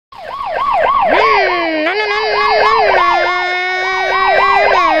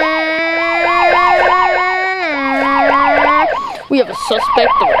have a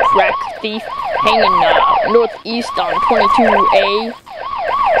suspect of a crack thief hanging northeast on 22A.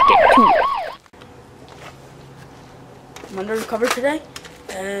 Let's get to it. I'm under the cover today,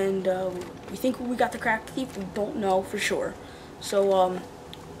 and we think we got the crack thief. We don't know for sure. So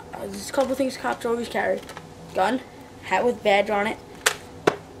there's a couple things cops always carry: gun, hat with badge on it,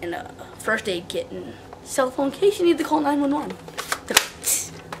 and a first aid kit, and cell phone in case you need to call 911.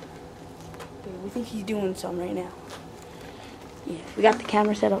 We think he's doing some right now. Yeah, we got the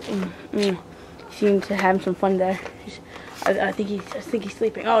camera set up, and seems to have some fun there. I think he's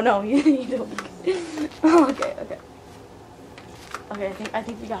sleeping. Oh no, you don't. Oh, okay. Okay, I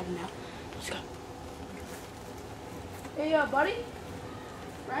think we got him now. Let's go. Hey, buddy.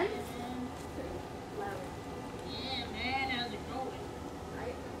 Friend? Yeah, man, how's it going?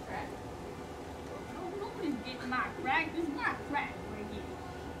 Right, crack. No, nobody's getting my crack. This is my crack right here.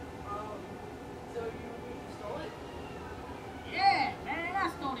 So you stole it? Yeah, man, I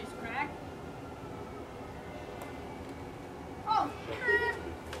stole this crack. Oh, man.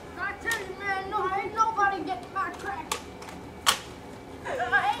 I tell you, man, no, ain't nobody getting my crack.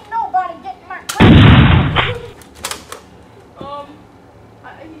 Ain't nobody getting my crack.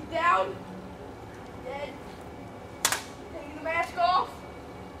 He's down. Dead. Taking the mask off.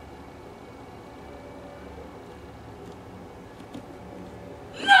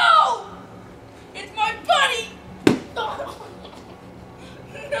 No! It's my buddy!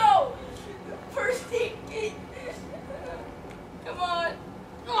 No! First aid kit. Come on.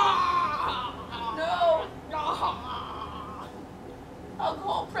 No!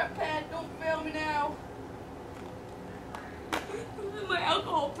 Alcohol prep pad, don't fail me now. This is my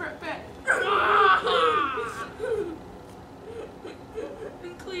alcohol prep pad.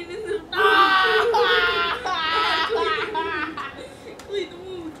 I'm cleaning this wound. Clean the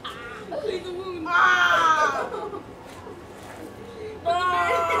wound. Clean the wound.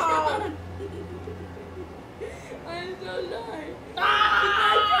 I'm so sorry.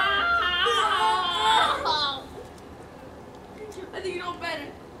 I think you know better.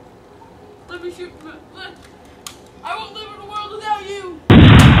 Let me shoot.